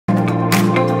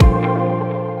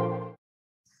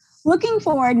Looking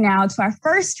forward now to our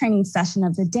first training session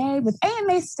of the day with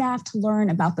AMA staff to learn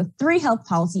about the 3 health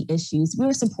policy issues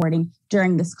we're supporting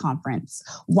during this conference,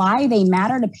 why they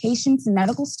matter to patients and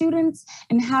medical students,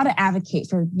 and how to advocate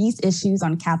for these issues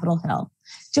on Capitol Hill.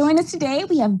 Join us today.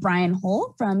 We have Bryan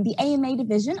from the AMA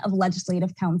Division of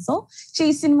Legislative Counsel,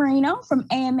 Jason Marino from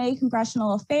AMA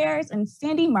Congressional Affairs, and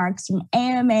Sandy Marks from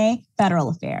AMA Federal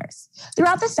Affairs.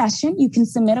 Throughout the session, you can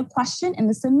submit a question in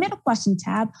the Submit a Question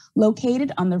tab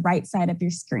located on the right side of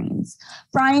your screens.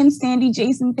 Bryan, Sandy,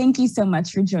 Jason, thank you so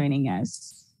much for joining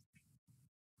us.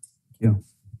 Thank you.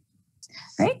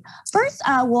 Great. First,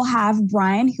 we'll have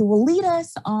Bryan, who will lead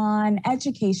us on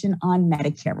education on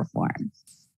Medicare reform.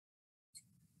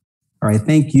 All right,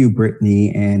 thank you,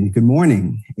 Brittany, and good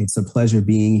morning. It's a pleasure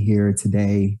being here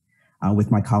today with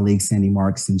my colleagues, Sandy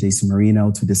Marks and Jason Marino,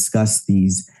 to discuss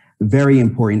these very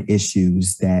important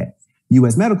issues that you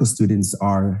as medical students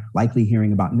are likely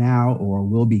hearing about now or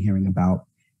will be hearing about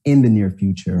in the near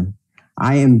future.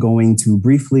 I am going to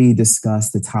briefly discuss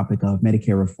the topic of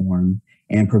Medicare reform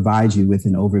and provide you with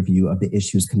an overview of the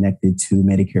issues connected to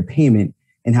Medicare payment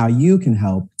and how you can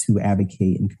help to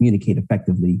advocate and communicate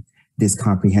effectively this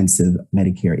comprehensive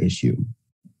Medicare issue.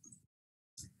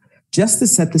 Just to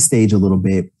set the stage a little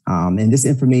bit, and this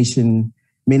information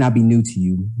may not be new to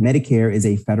you, Medicare is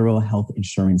a federal health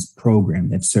insurance program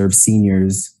that serves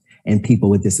seniors and people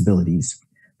with disabilities.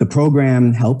 The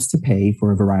program helps to pay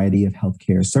for a variety of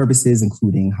healthcare services,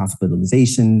 including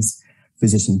hospitalizations,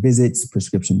 physician visits,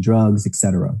 prescription drugs,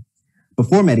 etc.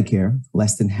 Before Medicare,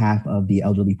 less than half of the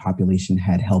elderly population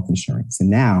had health insurance, and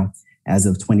now, as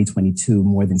of 2022,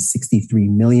 more than 63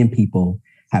 million people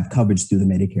have coverage through the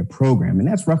Medicare program, and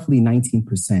that's roughly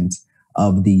 19%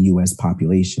 of the US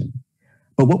population.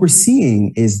 But what we're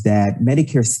seeing is that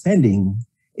Medicare spending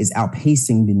is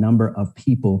outpacing the number of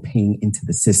people paying into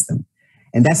the system.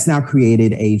 And that's now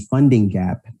created a funding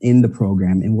gap in the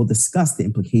program, and we'll discuss the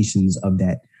implications of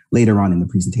that later on in the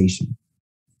presentation.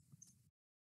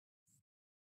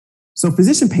 So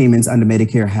physician payments under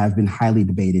Medicare have been highly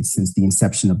debated since the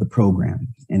inception of the program,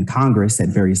 and Congress at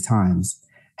various times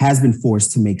has been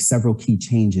forced to make several key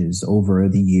changes over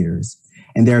the years.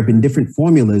 And there have been different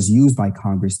formulas used by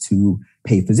Congress to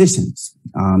pay physicians.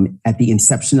 At the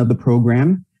inception of the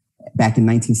program, back in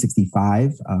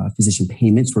 1965, physician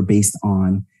payments were based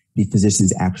on the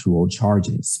physician's actual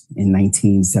charges. In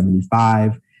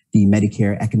 1975, the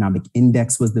Medicare Economic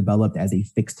Index was developed as a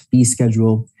fixed fee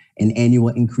schedule, and annual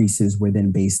increases were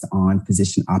then based on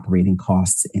physician operating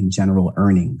costs and general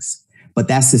earnings. But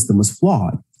that system was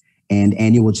flawed, and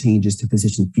annual changes to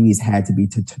physician fees had to be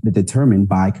determined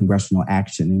by congressional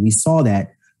action. And we saw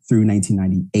that through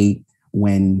 1998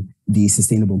 when the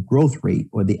Sustainable Growth Rate,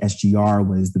 or the SGR,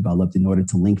 was developed in order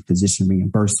to link physician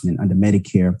reimbursement under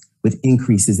Medicare with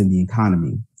increases in the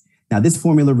economy. Now, this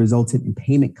formula resulted in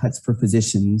payment cuts for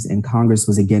physicians, and Congress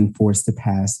was again forced to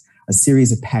pass a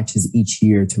series of patches each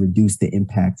year to reduce the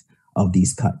impact of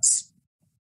these cuts.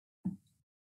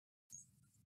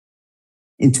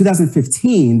 In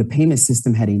 2015, the payment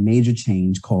system had a major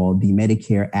change called the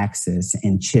Medicare Access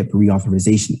and CHIP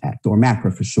Reauthorization Act, or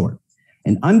MACRA for short.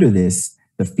 And under this,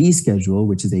 the fee schedule,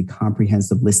 which is a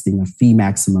comprehensive listing of fee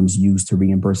maximums used to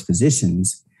reimburse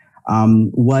physicians,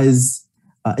 was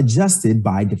adjusted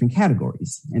by different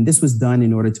categories. And this was done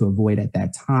in order to avoid at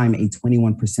that time a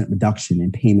 21% reduction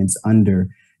in payments under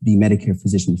the Medicare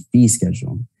physician fee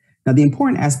schedule. Now, the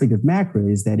important aspect of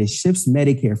MACRA is that it shifts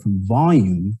Medicare from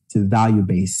volume to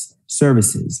value-based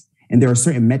services. And there are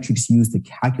certain metrics used to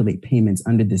calculate payments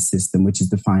under this system, which is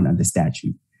defined under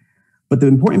statute. But the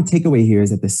important takeaway here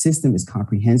is that the system is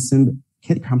comprehensive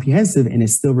and it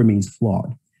still remains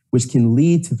flawed, which can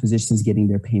lead to physicians getting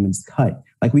their payments cut,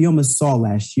 like we almost saw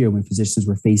last year when physicians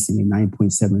were facing a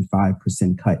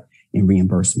 9.75% cut in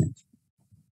reimbursement.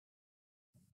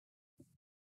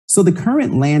 So the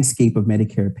current landscape of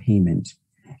Medicare payment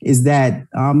is that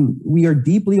we are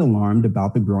deeply alarmed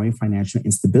about the growing financial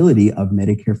instability of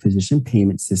Medicare physician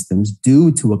payment systems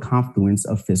due to a confluence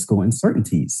of fiscal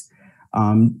uncertainties.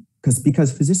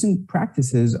 Because physician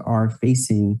practices are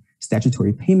facing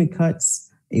statutory payment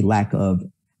cuts, a lack of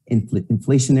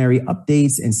inflationary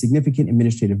updates, and significant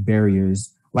administrative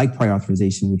barriers like prior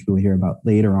authorization, which we'll hear about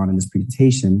later on in this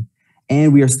presentation.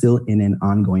 And we are still in an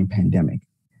ongoing pandemic.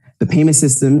 The payment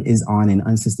system is on an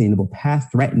unsustainable path,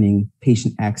 threatening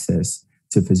patient access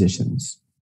to physicians.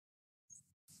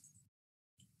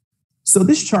 So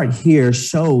this chart here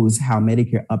shows how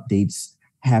Medicare updates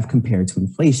have compared to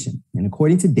inflation. And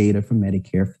according to data from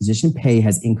Medicare, physician pay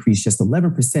has increased just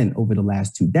 11% over the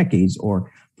last 2 decades,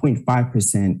 or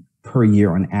 0.5% per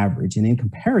year on average. And in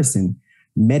comparison,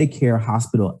 Medicare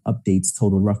hospital updates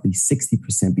totaled roughly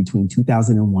 60% between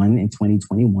 2001 and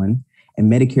 2021,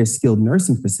 and Medicare skilled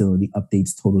nursing facility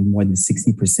updates totaled more than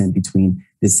 60% between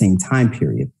the same time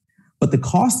period. But the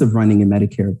cost of running a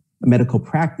Medicare medical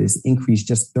practice increased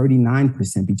just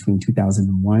 39% between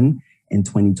 2001 and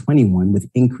 2021, with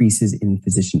increases in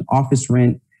physician office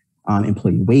rent,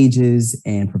 employee wages,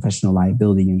 and professional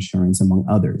liability insurance, among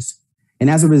others. And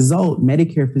as a result,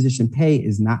 Medicare physician pay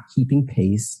is not keeping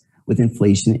pace with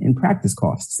inflation in practice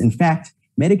costs. In fact,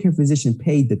 Medicare physician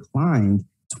pay declined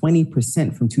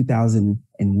 20% from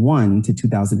 2001 to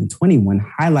 2021,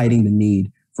 highlighting the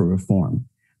need for reform.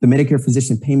 The Medicare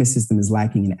physician payment system is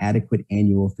lacking an adequate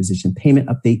annual physician payment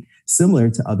update,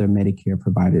 similar to other Medicare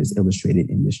providers illustrated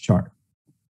in this chart.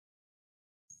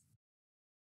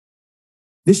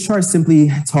 This chart simply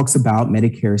talks about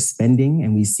Medicare spending,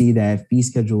 and we see that fee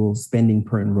schedule spending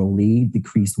per enrollee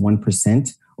decreased 1%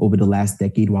 over the last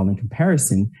decade, while in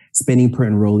comparison, spending per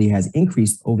enrollee has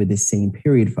increased over the same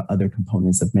period for other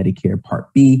components of Medicare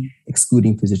Part B,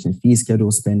 excluding physician fee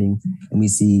schedule spending. And we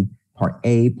see Part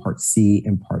A, Part C,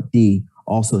 and Part D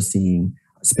also seeing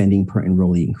spending per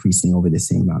enrollee increasing over the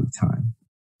same amount of time.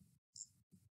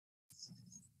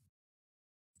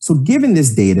 So given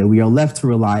this data, we are left to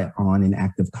rely on an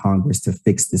act of Congress to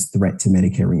fix this threat to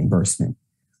Medicare reimbursement.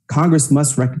 Congress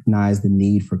must recognize the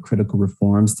need for critical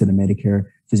reforms to the Medicare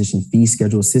physician fee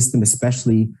schedule system,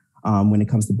 especially when it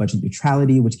comes to budget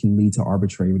neutrality, which can lead to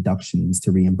arbitrary reductions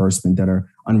to reimbursement that are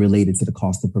unrelated to the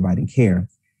cost of providing care.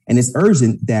 And it's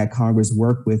urgent that Congress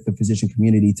work with the physician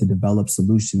community to develop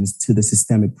solutions to the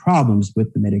systemic problems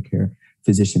with the Medicare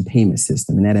physician payment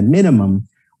system. And at a minimum,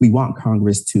 we want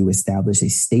Congress to establish a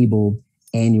stable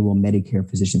annual Medicare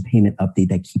physician payment update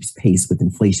that keeps pace with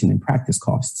inflation and practice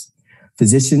costs.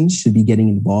 Physicians should be getting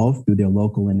involved through their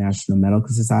local and national medical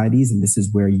societies, and this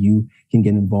is where you can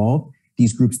get involved.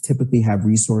 These groups typically have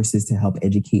resources to help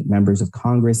educate members of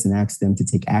Congress and ask them to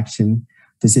take action.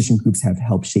 Physician groups have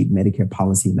helped shape Medicare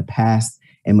policy in the past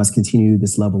and must continue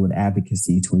this level of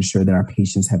advocacy to ensure that our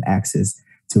patients have access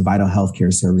to vital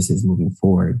healthcare services moving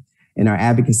forward. And our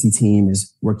advocacy team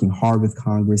is working hard with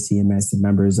Congress, CMS, and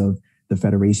members of the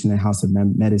Federation and House of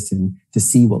Medicine to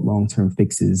see what long-term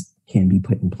fixes can be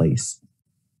put in place.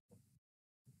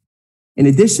 In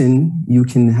addition, you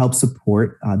can help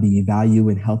support the Value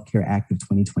in Healthcare Act of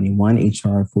 2021,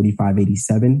 HR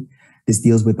 4587. This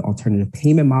deals with alternative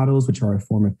payment models, which are a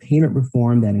form of payment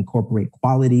reform that incorporate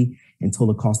quality and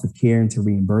total cost of care into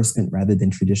reimbursement rather than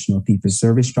traditional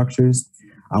fee-for-service structures.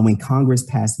 When Congress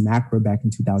passed MACRA back in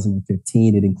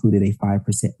 2015, it included a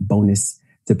 5% bonus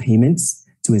to payments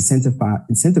to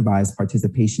incentivize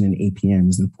participation in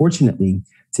APMs. Unfortunately,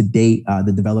 to date,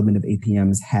 the development of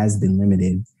APMs has been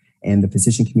limited, and the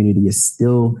physician community is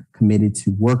still committed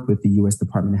to work with the U.S.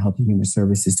 Department of Health and Human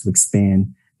Services to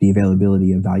expand the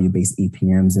availability of value-based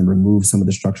APMs and remove some of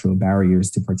the structural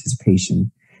barriers to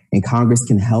participation. And Congress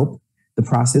can help the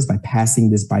process by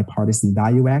passing this bipartisan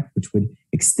Value Act, which would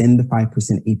extend the 5%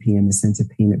 APM incentive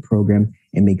payment program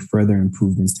and make further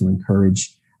improvements to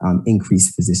encourage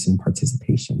increased physician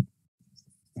participation.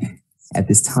 At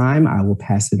this time, I will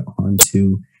pass it on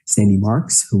to Sandy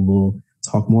Marks, who will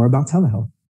talk more about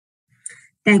telehealth.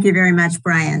 Thank you very much,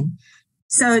 Brian.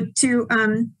 So to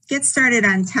get started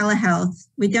on telehealth,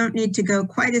 we don't need to go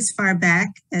quite as far back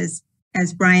as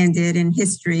Brian did in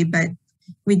history, but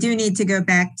we do need to go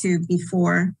back to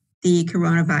before the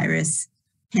coronavirus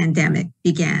pandemic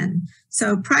began.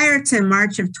 So prior to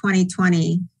March of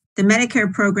 2020, the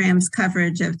Medicare program's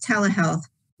coverage of telehealth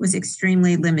was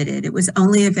extremely limited. It was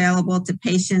only available to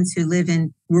patients who live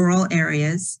in rural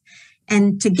areas.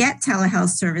 And to get telehealth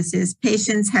services,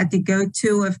 patients had to go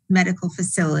to a medical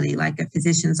facility like a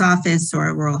physician's office or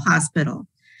a rural hospital.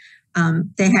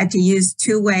 They had to use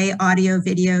two-way audio,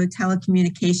 video,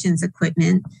 telecommunications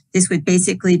equipment. This would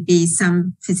basically be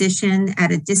some physician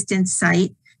at a distant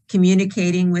site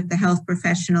communicating with the health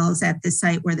professionals at the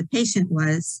site where the patient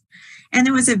was. And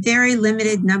there was a very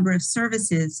limited number of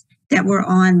services that were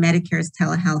on Medicare's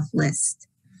telehealth list.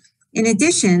 In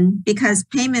addition, because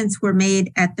payments were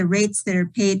made at the rates that are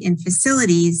paid in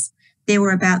facilities, they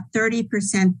were about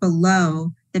 30%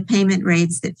 below the payment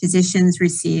rates that physicians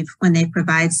receive when they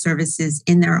provide services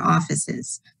in their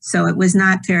offices. So it was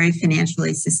not very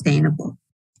financially sustainable.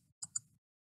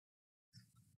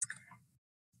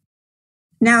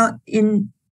 Now,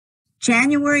 in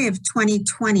January of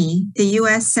 2020, the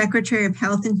U.S. Secretary of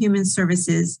Health and Human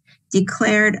Services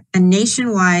declared a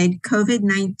nationwide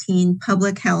COVID-19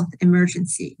 public health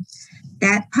emergency.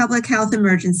 That public health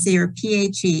emergency, or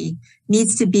PHE,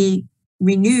 needs to be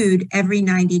renewed every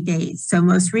 90 days. So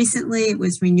most recently it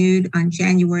was renewed on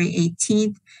January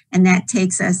 18th, and that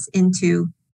takes us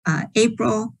into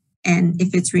April. And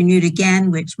if it's renewed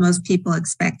again, which most people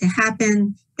expect to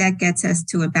happen, that gets us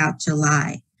to about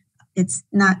July. It's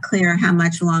not clear how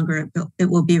much longer it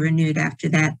will be renewed after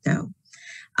that, though.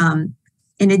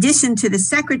 In addition to the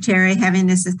secretary having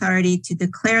this authority to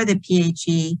declare the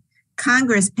PHE,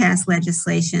 Congress passed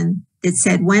legislation that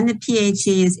said when the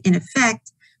PHE is in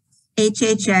effect,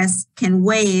 HHS can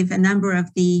waive a number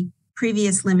of the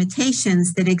previous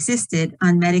limitations that existed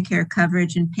on Medicare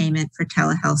coverage and payment for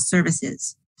telehealth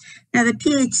services. Now, the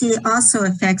PHE also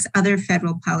affects other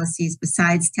federal policies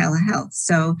besides telehealth.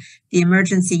 So the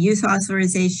emergency use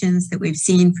authorizations that we've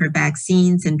seen for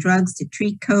vaccines and drugs to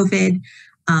treat COVID,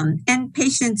 and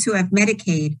patients who have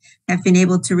Medicaid have been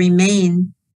able to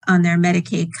remain on their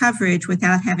Medicaid coverage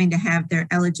without having to have their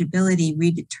eligibility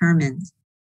redetermined.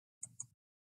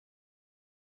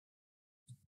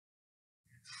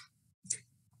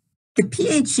 The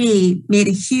PHE made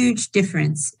a huge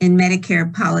difference in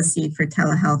Medicare policy for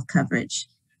telehealth coverage.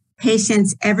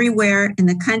 Patients everywhere in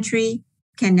the country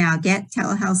can now get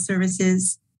telehealth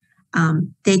services.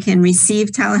 They can receive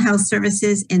telehealth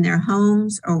services in their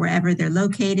homes or wherever they're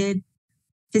located.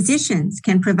 Physicians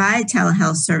can provide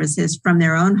telehealth services from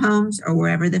their own homes or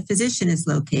wherever the physician is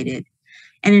located.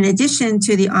 And in addition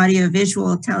to the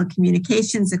audiovisual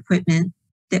telecommunications equipment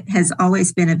that has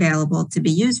always been available to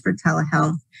be used for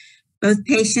telehealth, both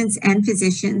patients and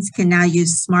physicians can now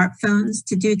use smartphones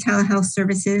to do telehealth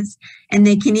services, and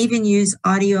they can even use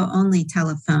audio-only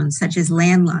telephones, such as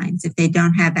landlines, if they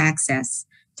don't have access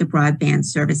to broadband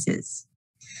services.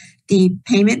 The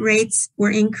payment rates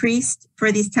were increased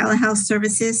for these telehealth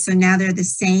services, so now they're the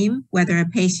same, whether a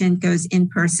patient goes in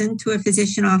person to a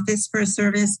physician office for a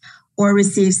service or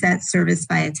receives that service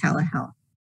via telehealth.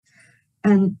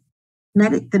 And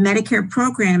the Medicare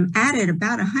program added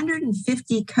about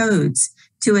 150 codes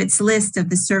to its list of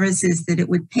the services that it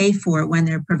would pay for when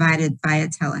they're provided via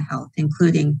telehealth,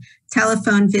 including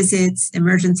telephone visits,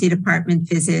 emergency department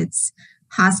visits,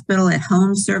 hospital at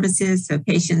home services, so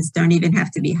patients don't even have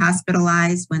to be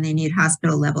hospitalized when they need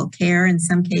hospital level care in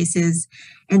some cases,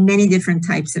 and many different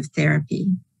types of therapy.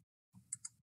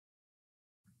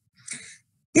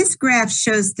 This graph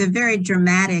shows the very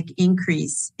dramatic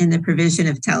increase in the provision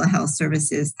of telehealth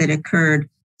services that occurred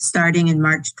starting in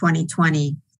March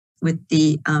 2020 with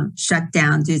the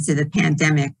shutdown due to the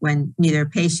pandemic, when neither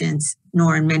patients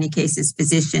nor in many cases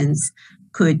physicians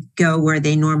could go where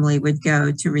they normally would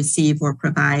go to receive or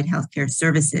provide healthcare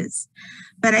services.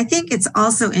 But I think it's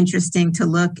also interesting to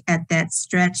look at that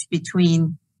stretch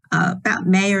between about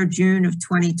May or June of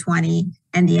 2020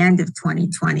 and the end of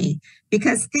 2020,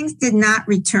 because things did not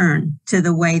return to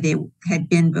the way they had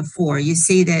been before. You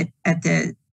see that at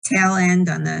the tail end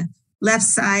on the left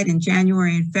side in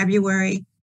January and February,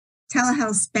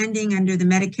 telehealth spending under the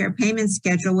Medicare payment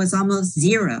schedule was almost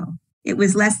zero. It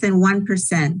was less than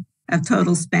 1% of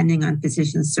total spending on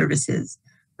physician services.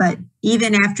 But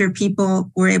even after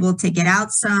people were able to get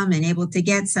out some and able to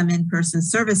get some in-person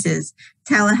services,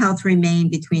 telehealth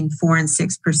remained between 4 and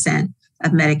 6%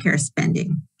 of Medicare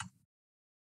spending.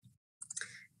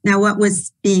 Now, what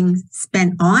was being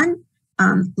spent on?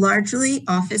 Largely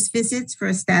office visits for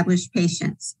established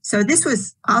patients. So this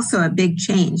was also a big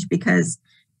change, because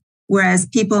whereas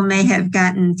people may have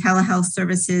gotten telehealth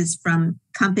services from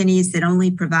companies that only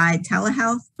provide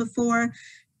telehealth before,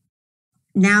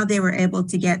 now they were able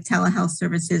to get telehealth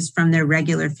services from their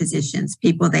regular physicians,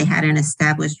 people they had an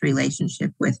established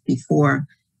relationship with before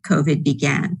COVID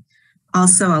began.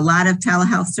 Also, a lot of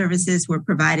telehealth services were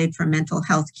provided for mental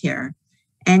health care.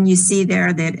 And you see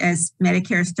there that as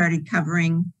Medicare started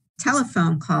covering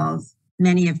telephone calls,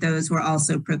 many of those were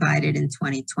also provided in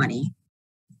 2020.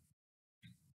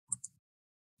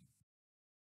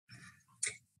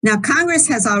 Now, Congress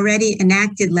has already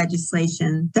enacted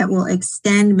legislation that will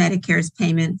extend Medicare's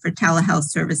payment for telehealth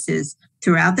services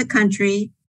throughout the country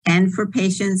and for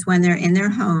patients when they're in their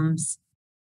homes,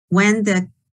 when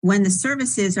the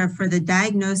services are for the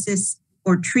diagnosis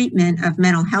or treatment of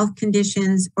mental health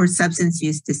conditions or substance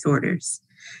use disorders.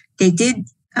 They did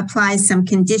apply some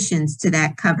conditions to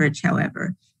that coverage,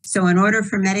 however. So in order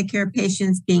for Medicare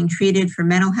patients being treated for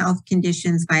mental health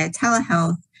conditions via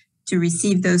telehealth to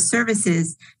receive those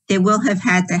services, they will have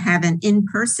had to have an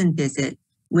in-person visit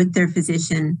with their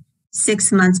physician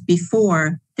 6 months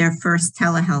before their first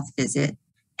telehealth visit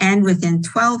and within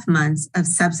 12 months of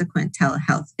subsequent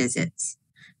telehealth visits.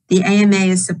 The AMA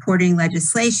is supporting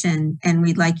legislation, and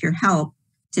we'd like your help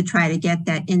to try to get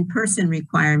that in-person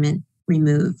requirement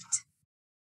removed.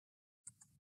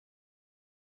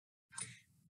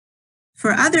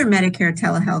 For other Medicare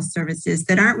telehealth services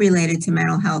that aren't related to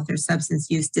mental health or substance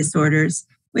use disorders,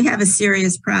 we have a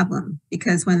serious problem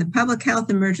because when the public health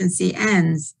emergency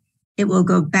ends, it will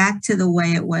go back to the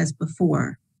way it was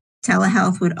before.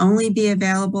 Telehealth would only be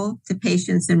available to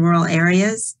patients in rural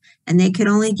areas, and they could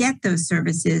only get those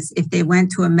services if they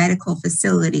went to a medical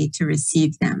facility to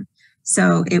receive them.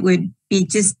 So it would be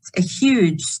just a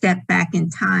huge step back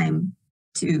in time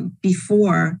to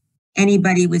before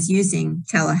anybody was using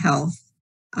telehealth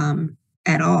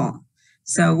at all.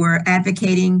 So we're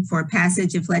advocating for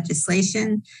passage of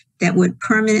legislation that would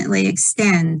permanently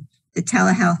extend the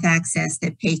telehealth access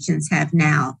that patients have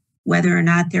now, whether or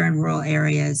not they're in rural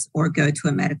areas or go to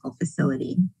a medical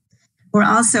facility. We're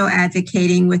also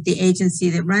advocating with the agency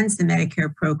that runs the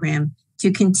Medicare program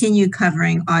to continue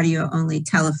covering audio-only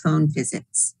telephone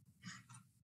visits.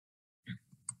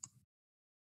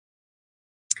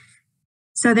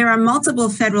 So there are multiple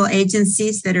federal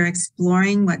agencies that are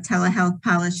exploring what telehealth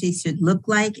policy should look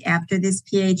like after this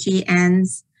PHE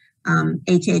ends.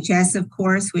 HHS, of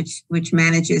course, which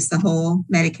manages the whole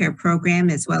Medicare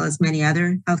program, as well as many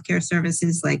other healthcare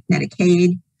services like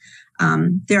Medicaid.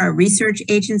 There are research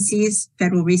agencies,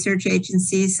 federal research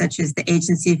agencies, such as the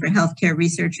Agency for Healthcare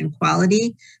Research and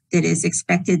Quality, that is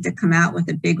expected to come out with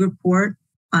a big report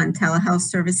on telehealth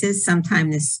services sometime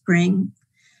this spring.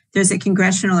 There's a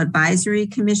Congressional Advisory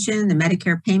Commission, the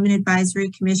Medicare Payment Advisory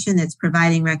Commission, that's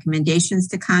providing recommendations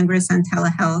to Congress on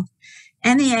telehealth.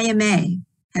 And the AMA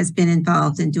has been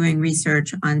involved in doing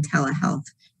research on telehealth.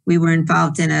 We were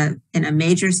involved in a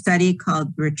major study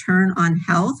called Return on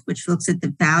Health, which looks at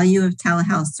the value of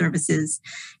telehealth services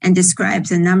and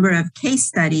describes a number of case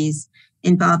studies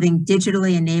involving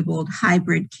digitally enabled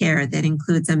hybrid care that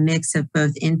includes a mix of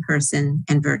both in-person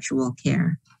and virtual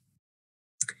care.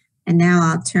 And now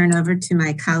I'll turn over to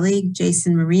my colleague,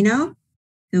 Jason Marino,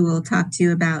 who will talk to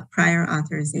you about prior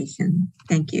authorization.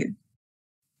 Thank you.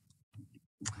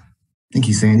 Thank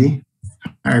you, Sandy.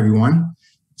 Hi, everyone.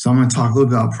 So I'm going to talk a little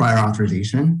bit about prior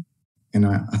authorization. And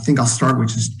I think I'll start with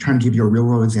just trying to give you a real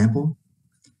world example.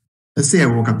 Let's say I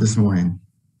woke up this morning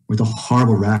with a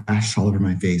horrible rash all over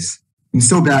my face. It's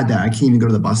so bad that I can't even go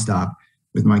to the bus stop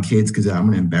with my kids because I'm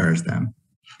going to embarrass them.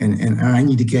 And I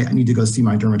need to go see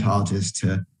my dermatologist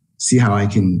to see how I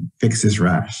can fix this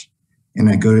rash. And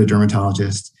I go to a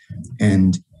dermatologist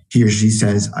and he or she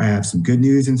says, I have some good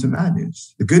news and some bad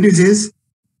news. The good news is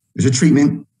there's a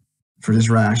treatment for this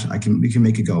rash. We can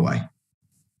make it go away.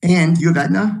 And you have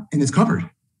Aetna and it's covered.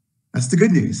 That's the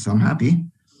good news. So I'm happy.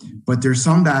 But there's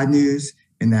some bad news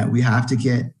in that we have to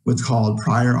get what's called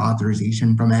prior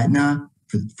authorization from Aetna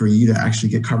for you to actually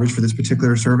get coverage for this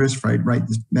particular service, right?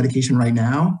 This medication right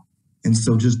now. And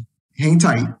so just hang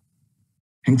tight.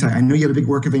 Hang tight. I know you have a big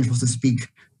work event, you're supposed to speak,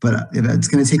 but it's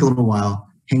going to take a little while.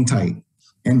 Hang tight.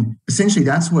 And essentially,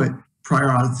 that's what prior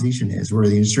authorization is, where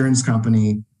the insurance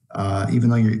company,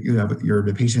 even though you're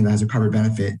the patient that has a covered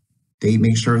benefit, they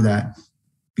make sure that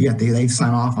they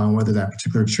sign off on whether that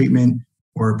particular treatment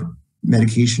or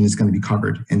medication is going to be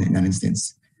covered in that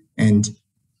instance. And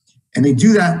they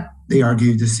do that, they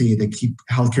argue, to see they keep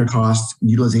healthcare costs and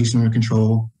utilization under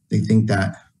control. They think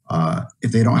that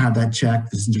if they don't have that check,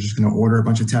 physicians are just going to order a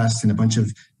bunch of tests and a bunch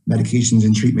of medications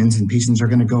and treatments, and patients are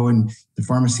going to go in the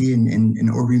pharmacy and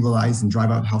overutilize and drive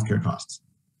out healthcare costs.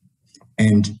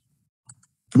 And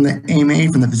from the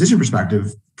AMA, from the physician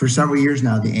perspective, for several years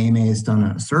now, the AMA has done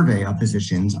a survey of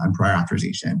physicians on prior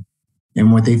authorization.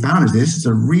 And what they found is this is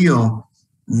a real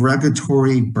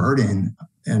regulatory burden.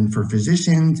 And for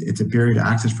physicians, it's a barrier to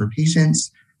access for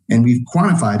patients. And we've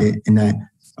quantified it in that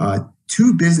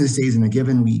 2 business days in a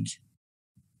given week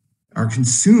are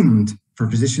consumed for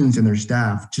physicians and their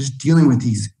staff just dealing with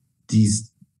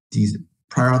these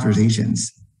prior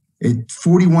authorizations. It's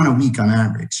 41 a week on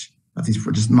average of these.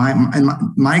 Just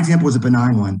my example was a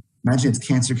benign one. Imagine it's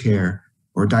cancer care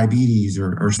or diabetes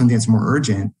or something that's more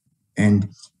urgent, and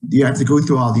you have to go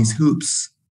through all these hoops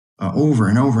over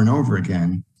and over and over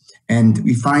again. And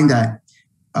we find that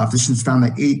physicians found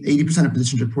that 80% of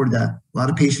physicians reported that a lot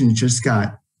of patients just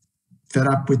got fed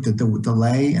up with the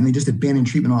delay and they just abandoned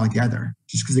treatment altogether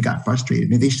just because they got frustrated.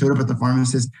 Maybe they showed up at the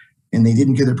pharmacist and they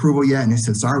didn't get approval yet and they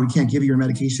said, sorry, we can't give you your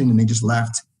medication, and they just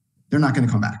left. They're not going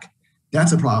to come back.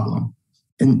 That's a problem.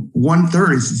 And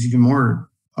 1/3 is even more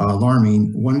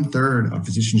alarming. 1/3 of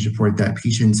physicians report that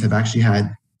patients have actually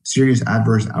had serious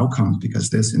adverse outcomes because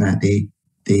of this, and that they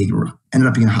ended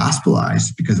up being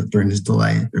hospitalized because during this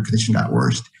delay, their condition got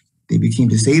worse. They became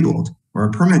disabled or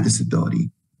a permanent disability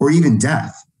or even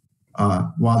death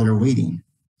while they're waiting.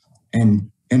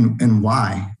 And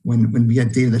why? When we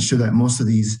had data that showed that most of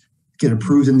these get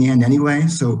approved in the end anyway.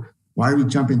 So why are we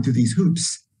jumping through these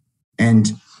hoops?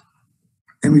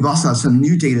 And we've also had some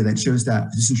new data that shows that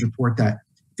physicians report that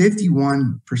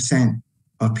 51%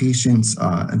 of patients,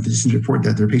 and physicians report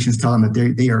that their patients tell them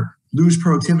that they are lose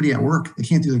productivity at work. They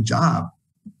can't do their job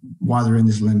while they're in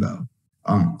this limbo.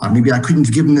 Maybe I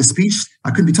couldn't give them this speech.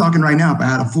 I couldn't be talking right now. If I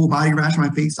had a full body rash on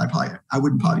my face, I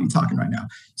wouldn't probably be talking right now.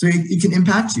 So it can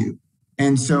impact you.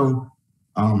 And so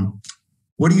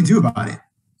what do you do about it?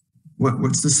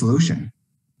 What's the solution?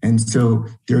 And so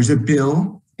there's a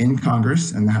bill in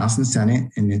Congress and the House and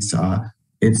Senate, and it's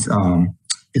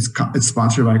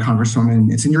sponsored by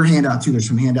Congresswoman. It's in your handout too. There's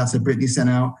some handouts that Brittany sent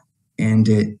out, and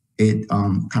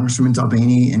Congresswoman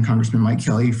Dalbany and Congressman Mike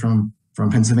Kelly from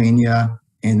Pennsylvania,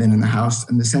 and then in the House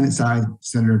and the Senate side,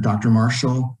 Senator Dr.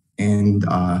 Marshall and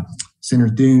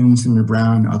Senator Thune, Senator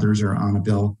Brown, others are on a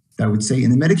bill that would say in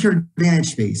the Medicare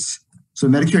Advantage space. So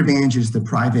Medicare Advantage is the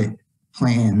private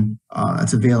plan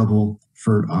that's available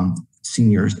for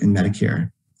seniors in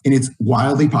Medicare, and it's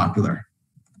wildly popular.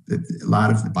 A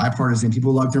lot of bipartisan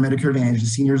people love their Medicare Advantage. The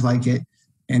seniors like it,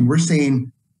 and we're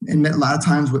saying, and a lot of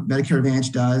times what Medicare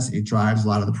Advantage does, it drives a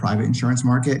lot of the private insurance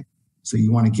market. So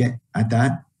you want to get at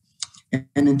that.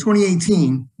 And in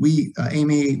 2018, we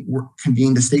AMA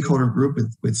convened a stakeholder group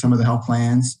with some of the health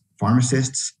plans,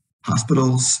 pharmacists,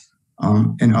 hospitals,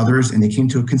 and others, and they came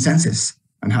to a consensus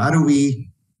on how do we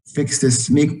fix this,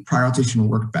 make prior authorization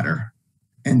work better,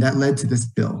 and that led to this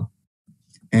bill.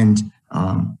 And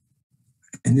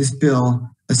this bill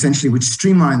essentially would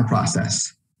streamline the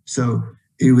process. So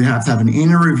it would have to have an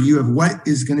annual review of what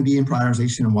is going to be in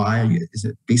prioritization and why. Is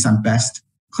it based on best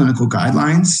clinical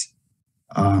guidelines,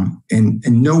 and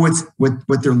know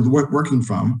what they're working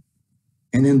from,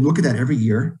 and then look at that every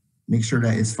year, make sure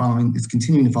that it's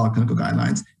continuing to follow clinical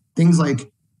guidelines. Things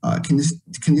like can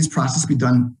this process be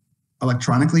done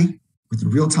electronically with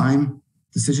real-time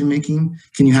decision making?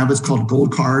 Can you have what's called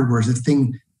gold card, where this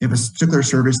thing, if a particular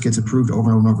service gets approved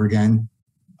over and over again,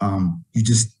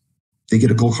 they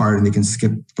get a gold card and they can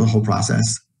skip the whole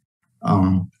process.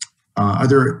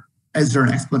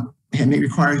 It may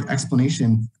require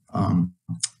explanation.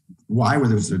 Why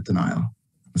was there a denial?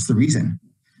 What's the reason?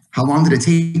 How long did it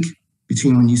take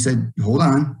between when you said, hold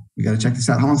on, we got to check this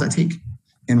out? How long does that take?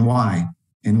 And why?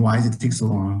 And why did it take so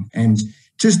long? And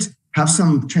just have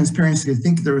some transparency. I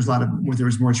think there was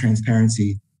more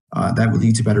transparency that would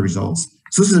lead to better results.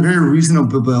 So this is a very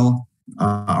reasonable bill.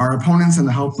 Our opponents and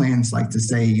the health plans like to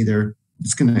say either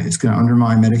it's going to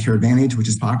undermine Medicare Advantage, which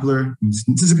is popular.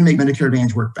 This is going to make Medicare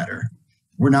Advantage work better.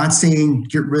 We're not saying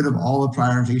get rid of all of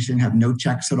prioritization, have no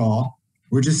checks at all.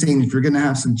 We're just saying if you're going to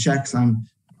have some checks on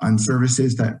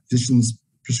services that physicians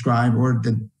prescribe,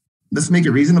 let's make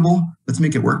it reasonable. Let's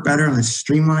make it work better. Let's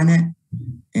streamline it.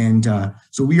 And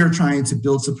so we are trying to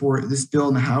build support. This bill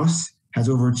in the House has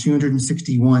over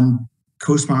 261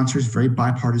 co-sponsors, very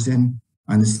bipartisan.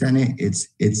 On the Senate,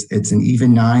 it's an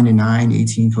even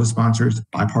 18 co-sponsors,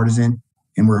 bipartisan.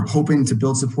 And we're hoping to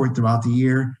build support throughout the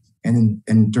year. And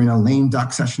during a lame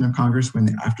duck session of Congress,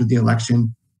 after the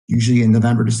election, usually in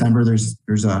November, December,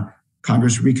 there's a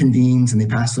Congress reconvenes and they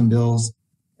pass some bills.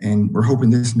 And we're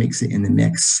hoping this makes it in the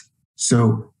mix.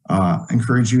 So I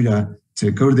encourage you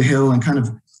to go to the Hill and kind of,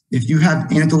 if you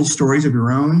have anecdotal stories of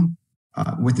your own,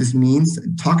 what this means,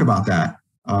 talk about that.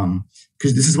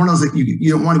 Because this is one of those that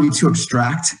you don't want to be too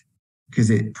abstract,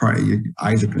 because your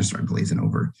eyes are going to start glazing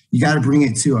over. You got to bring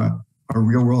it to a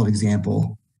real world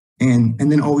example, and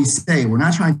then always say, we're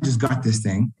not trying to just gut this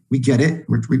thing. We get it.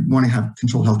 We want to have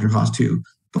controlled healthcare costs too,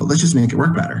 but let's just make it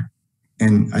work better.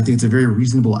 And I think it's a very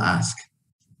reasonable ask,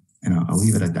 and I'll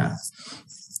leave it at that.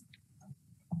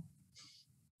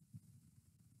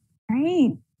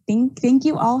 Great. Thank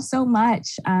you all so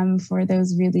much for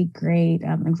those really great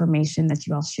information that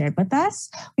you all shared with us.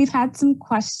 We've had some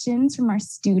questions from our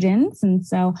students, and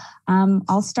so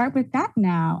I'll start with that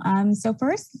now. So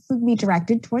first, this will be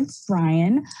directed towards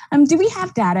Bryan. Do we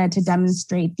have data to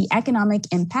demonstrate the economic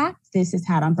impact this has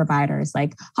had on providers,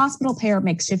 like hospital payer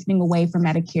mix shifting away from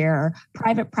Medicare or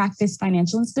private practice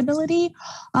financial instability?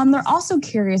 They're also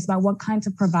curious about what kinds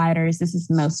of providers this is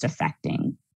most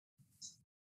affecting.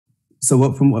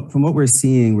 So from what we're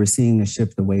seeing a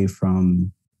shift away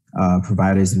from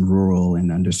providers in rural and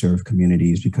underserved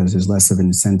communities, because there's less of an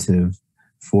incentive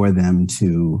for them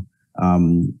to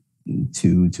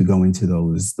go into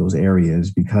those areas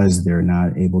because they're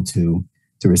not able to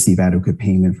receive adequate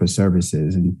payment for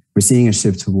services. And we're seeing a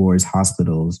shift towards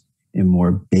hospitals in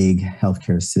more big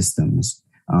healthcare systems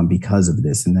because of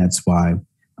this. And that's why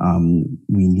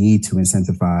we need to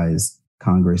incentivize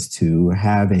Congress to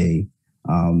have a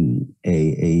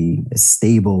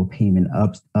stable payment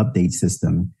update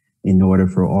system in order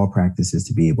for all practices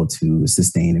to be able to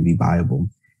sustain and be viable.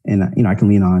 And, I can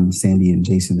lean on Sandy and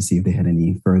Jason to see if they had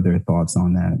any further thoughts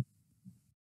on that.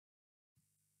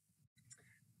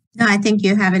 No, I think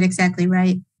you have it exactly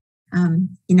right.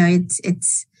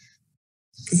 It's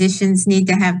physicians need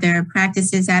to have their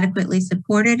practices adequately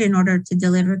supported in order to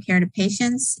deliver care to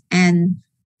patients. And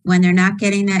when they're not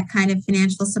getting that kind of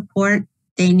financial support,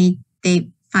 they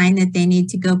find that they need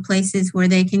to go places where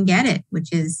they can get it,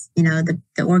 which is, the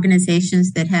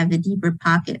organizations that have the deeper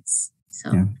pockets.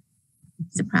 So yeah.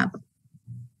 It's a problem.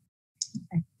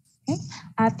 Okay.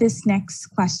 This next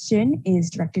question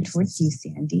is directed towards you,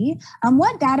 Sandy.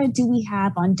 What data do we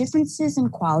have on differences in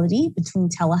quality between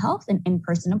telehealth and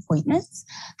in-person appointments?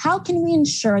 How can we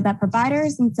ensure that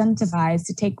providers incentivized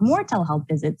to take more telehealth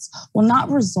visits will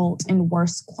not result in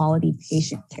worse quality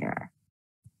patient care?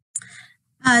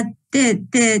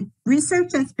 The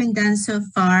research that's been done so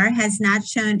far has not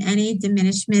shown any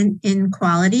diminishment in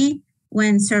quality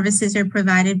when services are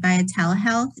provided by a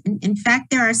telehealth. In fact,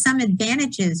 there are some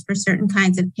advantages for certain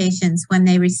kinds of patients when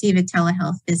they receive a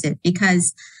telehealth visit,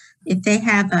 because if they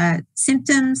have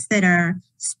symptoms that are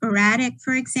sporadic,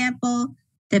 for example,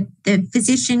 the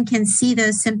physician can see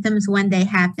those symptoms when they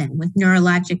happen with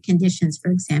neurologic conditions,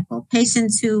 for example.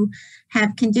 Patients who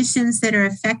have conditions that are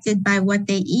affected by what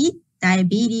they eat,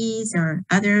 diabetes or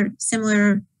other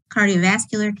similar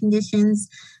cardiovascular conditions,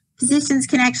 physicians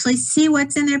can actually see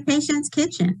what's in their patient's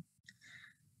kitchen.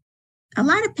 A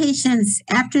lot of patients,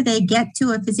 after they get to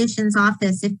a physician's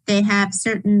office, if they have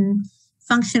certain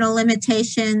functional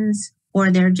limitations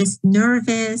or they're just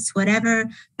nervous,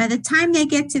 whatever, by the time they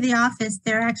get to the office,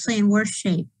 they're actually in worse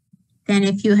shape than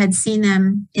if you had seen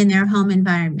them in their home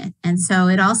environment. And so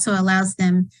it also allows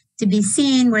them to be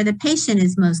seen where the patient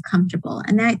is most comfortable.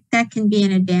 And that can be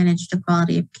an advantage to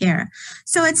quality of care.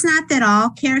 So it's not that all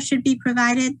care should be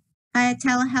provided by a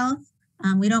telehealth.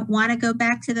 We don't want to go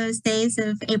back to those days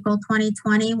of April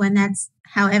 2020 when that's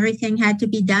how everything had to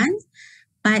be done.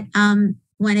 But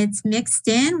when it's mixed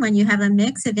in, when you have a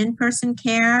mix of in-person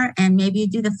care and maybe you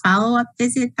do the follow-up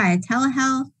visit by a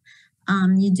telehealth,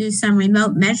 you do some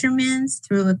remote measurements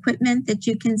through equipment that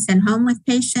you can send home with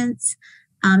patients,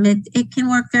 it can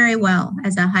work very well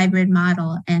as a hybrid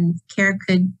model, and care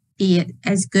could be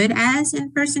as good as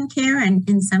in-person care and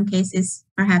in some cases,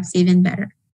 perhaps even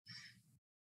better.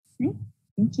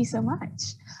 Thank you so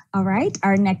much. All right,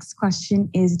 our next question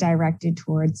is directed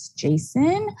towards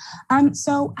Jason.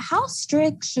 So how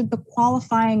strict should the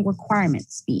qualifying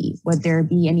requirements be? Would there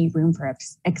be any room for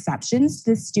exceptions?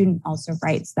 This student also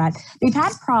writes that they've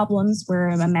had problems where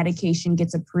a medication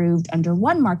gets approved under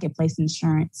one marketplace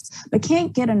insurance, but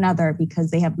can't get another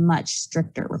because they have much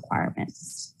stricter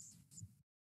requirements.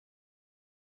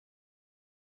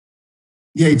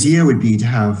 The idea would be to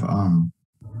have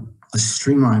a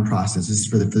streamlined process. This is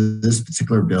for this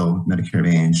particular bill, Medicare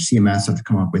Advantage. CMS have to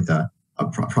come up with a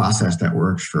process that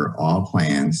works for all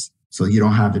plans, so you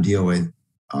don't have to deal with,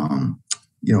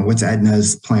 what's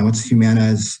Aetna's plan, what's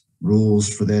Humana's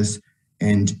rules for this.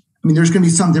 And I mean, there's going to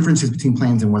be some differences between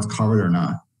plans and what's covered or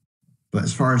not. But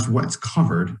as far as what's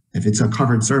covered, if it's a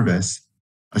covered service,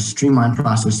 a streamlined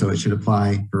process, so it should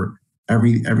apply for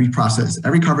every process,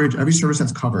 every coverage, every service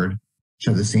that's covered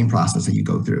should have the same process that you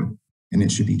go through. And it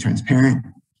should be transparent,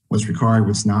 what's required,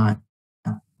 what's not.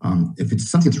 If it's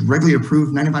something that's regularly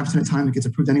approved, 95% of the time it gets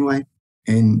approved anyway.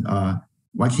 And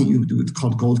why can't you do it's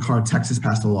called Gold Card? Texas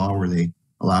passed a law where they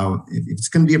allow, if it's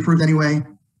going to be approved anyway,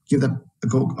 give them a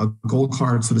gold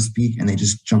card, so to speak, and they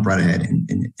just jump right ahead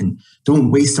and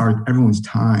don't waste everyone's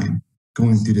time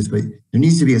going through this. But there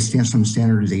needs to be some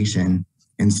standardization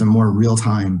and some more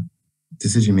real-time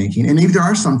decision making. And maybe there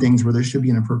are some things where there should be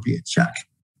an appropriate check.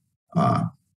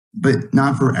 But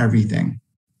not for everything.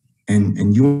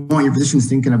 And you want your physicians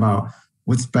thinking about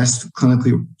what's best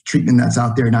clinically treatment that's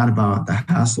out there, not about the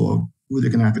hassle of who they're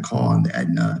gonna have to call on the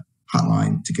Aetna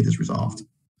hotline to get this resolved.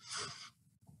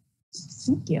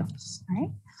 Thank you. All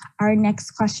right. Our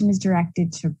next question is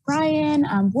directed to Bryan.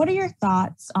 What are your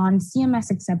thoughts on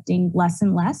CMS accepting less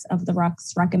and less of the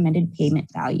RUC's recommended payment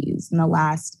values? In the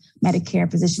last Medicare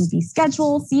physician fee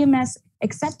schedule, CMS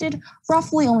accepted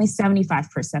roughly only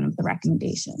 75% of the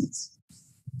recommendations.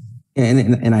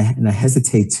 And I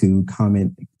hesitate to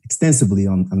comment extensively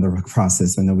on the RUC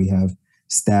process. I know we have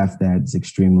staff that's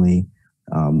extremely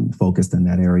focused on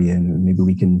that area, and maybe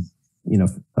we can,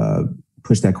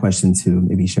 push that question to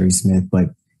maybe Sherry Smith. But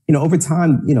over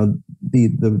time, the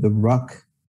RUC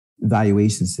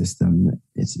evaluation system,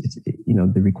 it's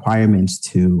the requirements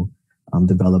to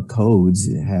develop codes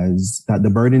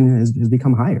the burden has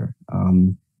become higher.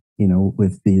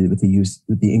 With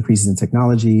the increases in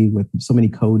technology, with so many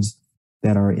codes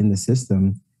that are in the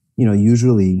system,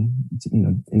 usually,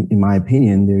 in my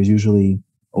opinion, there's usually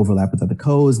overlap with other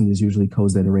codes, and there's usually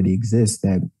codes that already exist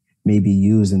that may be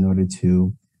used in order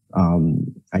to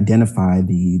identify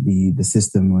the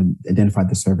system or identify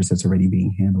the service that's already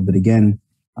being handled. But again,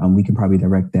 we can probably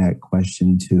direct that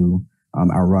question to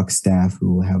our RUC staff,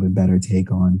 who will have a better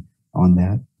take on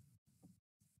that.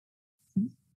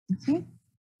 Okay,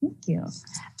 thank you.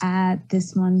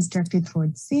 This one's directed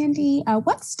towards Sandy.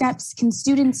 What steps can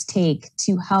students take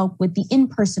to help with the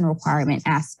in-person requirement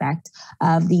aspect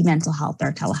of the mental health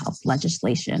or telehealth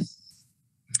legislation?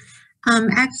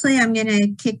 Actually, I'm going to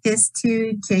kick this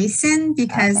to Jason,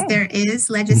 because there is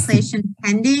legislation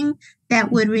pending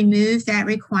that would remove that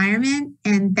requirement.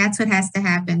 And that's what has to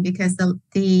happen, because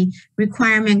the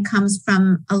requirement comes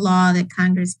from a law that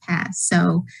Congress passed.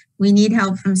 So we need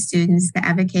help from students to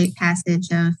advocate passage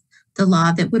of the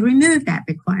law that would remove that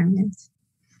requirement.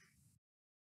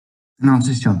 And I'll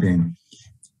just jump in.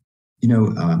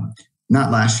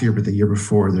 Not last year, but the year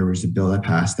before, there was a bill that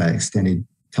passed that extended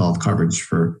telehealth coverage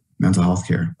for mental health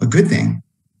care. A good thing.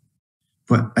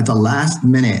 But at the last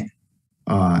minute,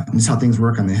 and this is how things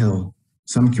work on the Hill,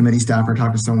 some committee staff are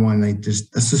talking to someone, and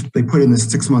they put in this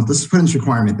 6 months, let's put in this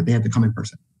requirement that they have to come in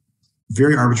person.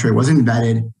 Very arbitrary, wasn't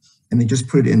vetted, and they just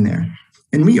put it in there.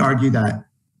 And we argue that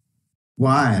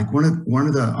why? Like one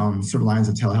of the silver lines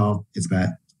of telehealth is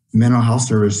that mental health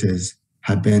services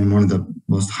have been one of the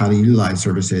most highly utilized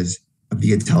services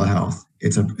via telehealth.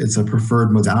 It's a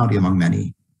preferred modality among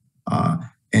many,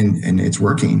 and it's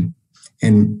working.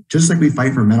 And just like we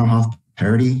fight for mental health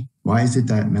parity, why is it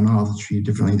that mental health is treated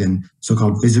differently than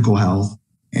so-called physical health?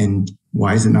 And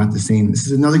why is it not the same? This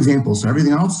is another example. So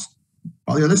everything else,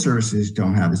 all the other services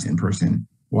don't have this in person.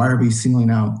 Why are we singling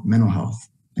out mental health?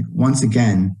 Like, once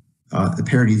again, the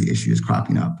parity issue is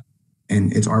cropping up,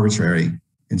 and it's arbitrary.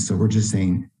 And so we're just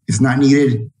saying it's not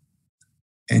needed,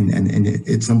 and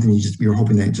it's something we're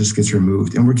hoping that it just gets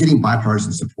removed. And we're getting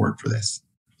bipartisan support for this.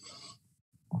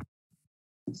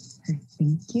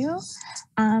 Thank you.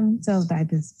 So I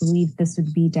just believe this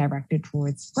would be directed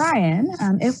towards Bryan.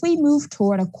 If we move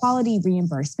toward a quality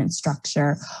reimbursement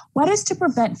structure, what is to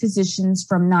prevent physicians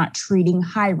from not treating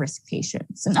high-risk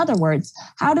patients? In other words,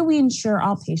 how do we ensure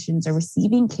all patients are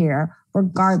receiving care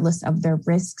regardless of their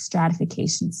risk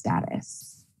stratification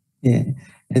status? Yeah,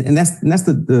 and that's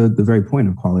the very point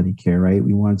of quality care, right?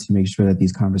 We want to make sure that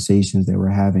these conversations that we're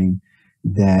having,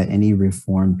 that any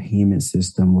reform payment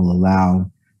system will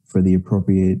allow for the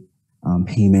appropriate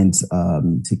payment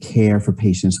to care for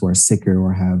patients who are sicker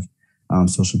or have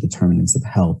social determinants of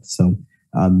health. So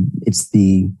it's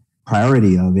the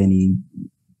priority of any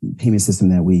payment system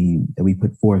that we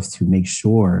put forth to make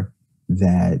sure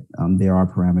that there are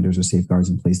parameters or safeguards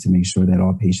in place to make sure that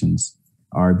all patients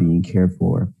are being cared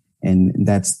for. And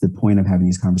that's the point of having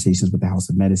these conversations with the House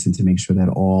of Medicine, to make sure that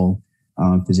all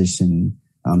physician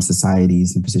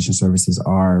societies and physician services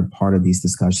are part of these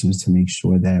discussions, to make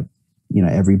sure that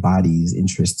everybody's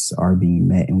interests are being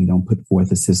met, and we don't put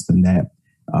forth a system that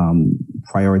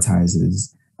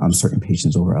prioritizes certain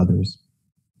patients over others.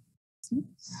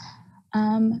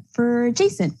 For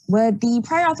Jason, would the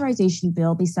prior authorization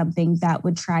bill be something that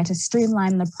would try to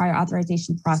streamline the prior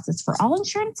authorization process for all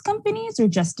insurance companies, or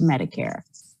just Medicare?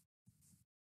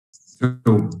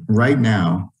 So right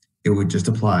now, it would just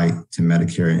apply to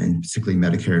Medicare, and particularly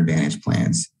Medicare Advantage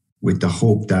plans, with the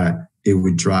hope that it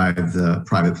would drive the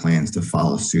private plans to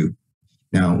follow suit.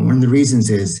 Now, one of the reasons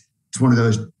is it's one of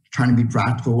those trying to be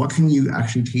practical. What can you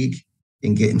actually take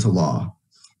and get into law?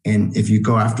 And if you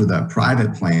go after the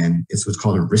private plan, it's what's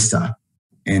called a RISA,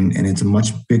 and it's a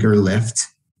much bigger lift.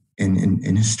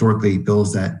 And historically,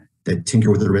 bills that tinker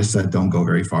with the RISA don't go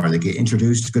very far. They get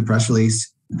introduced, good press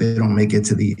release, they don't make it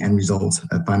to the end result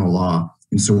at final law.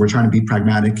 And so we're trying to be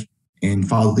pragmatic and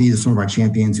follow the lead of some of our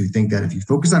champions who think that if you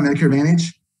focus on Medicare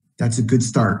Advantage, that's a good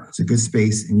start. It's a good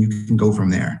space, and you can go from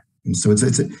there. And so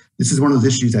this is one of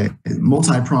those issues that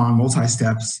multi-pronged,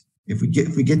 multi-steps. If we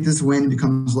get this win, it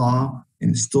becomes law,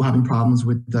 and it's still having problems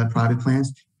with the private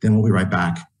plans, then we'll be right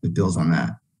back with bills on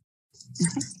that.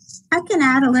 I can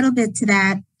add a little bit to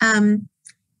that.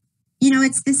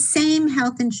 It's the same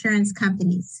health insurance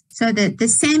companies. So that the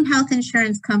same health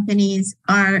insurance companies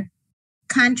are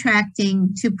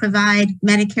contracting to provide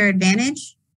Medicare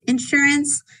Advantage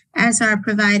insurance as are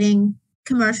providing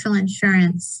commercial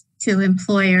insurance to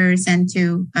employers and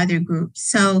to other groups.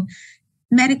 So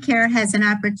Medicare has an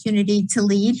opportunity to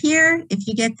lead here. If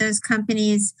you get those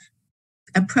companies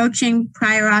approaching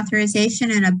prior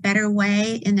authorization in a better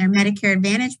way in their Medicare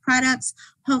Advantage products,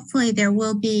 hopefully there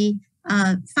will be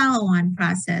a follow-on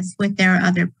process with their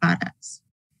other products.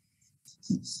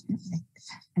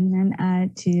 And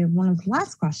then to one of the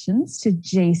last questions to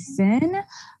Jason,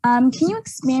 can you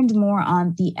expand more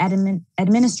on the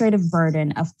administrative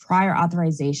burden of prior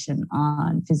authorization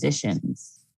on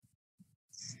physicians?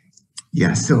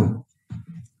 Yeah, so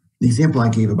the example I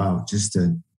gave about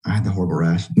I had the horrible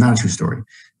rash, not a true story,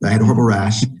 but I had a horrible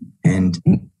rash and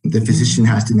the physician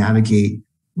has to navigate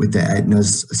with the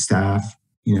Aetna's staff,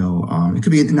 it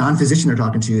could be a non-physician they're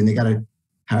talking to and they got to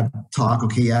talk,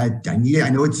 okay, yeah, I need it. I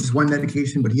know it's just one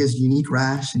medication, but he has a unique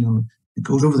rash, it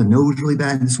goes over the nose really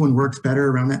bad and this one works better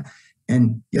around that.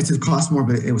 And yes, it costs more,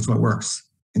 but it was what works.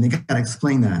 And they got to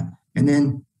explain that. And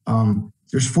then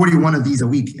there's 41 of these a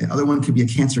week. The other one could be a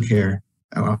cancer care.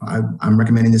 I'm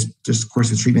recommending this just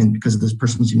course of treatment because of this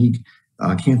person's unique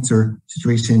cancer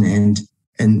situation. And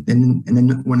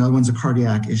then one other one's a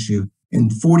cardiac issue.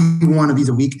 And 41 of these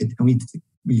a week. And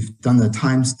we've done the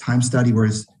time study where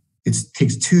it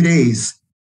takes 2 days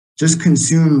just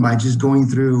consumed by just going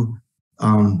through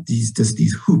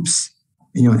these hoops,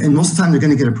 and most of the time they're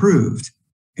going to get approved.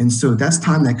 And so that's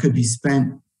time that could be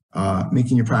spent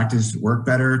making your practice work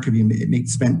better. It could be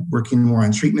spent working more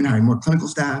on treatment, hiring more clinical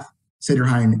staff, instead you're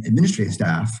hiring administrative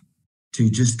staff to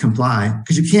just comply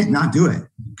because you can't not do it.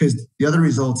 Because the other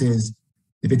result is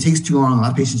if it takes too long, a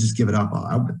lot of patients just give it up.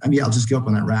 I'll just give up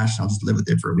on that rash and I'll just live with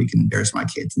it for a week and embarrass my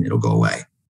kids and it'll go away.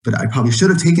 But I probably should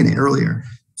have taken it earlier.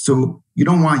 So you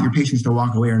don't want your patients to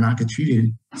walk away or not get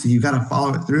treated. So you've got to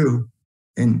follow it through.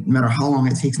 And no matter how long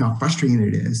it takes and how frustrating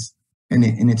it is. And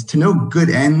it's to no good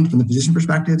end from the physician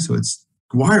perspective. So it's,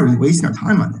 why are we wasting our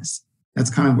time on this?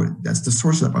 That's that's the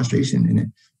source of that frustration in it.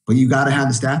 But you got to have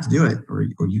the staff to do it or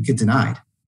you get denied.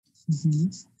 Mm-hmm.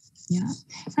 Yeah.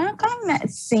 Kind of in that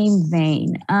same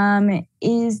vein,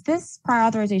 is this prior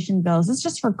authorization bill, is this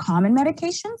just for common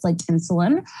medications like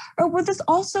insulin, or would this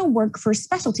also work for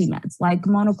specialty meds like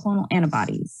monoclonal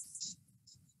antibodies?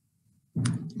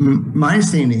 My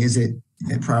understanding is that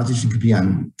prior authorization could be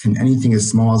on anything as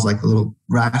small as like a little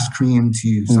rash cream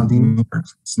to something more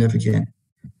significant.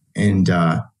 And,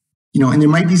 and there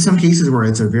might be some cases where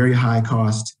it's a very high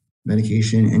cost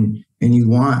medication and you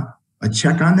want a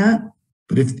check on that.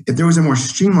 But if there was a more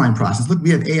streamlined process, look, we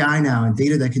have AI now and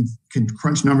data that can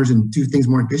crunch numbers and do things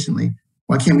more efficiently.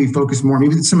 Why can't we focus more?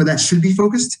 Maybe some of that should be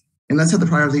focused. And let's have the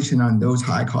prioritization on those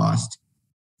high cost,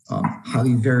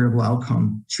 highly variable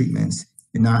outcome treatments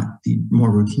and not the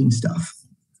more routine stuff.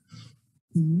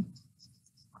 Mm-hmm.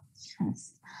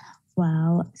 Yes.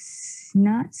 Well,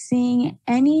 not seeing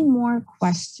any more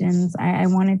questions. I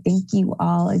want to thank you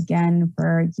all again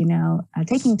for,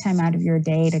 taking time out of your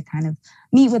day to kind of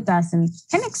meet with us and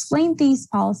kind of explain these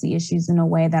policy issues in a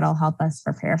way that'll help us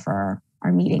prepare for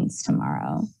our meetings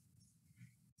tomorrow.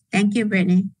 Thank you,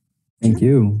 Brittany. Thank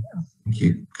you. Thank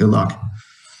you. Good luck.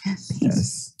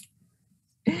 Yes.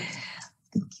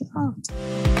 Thank you all.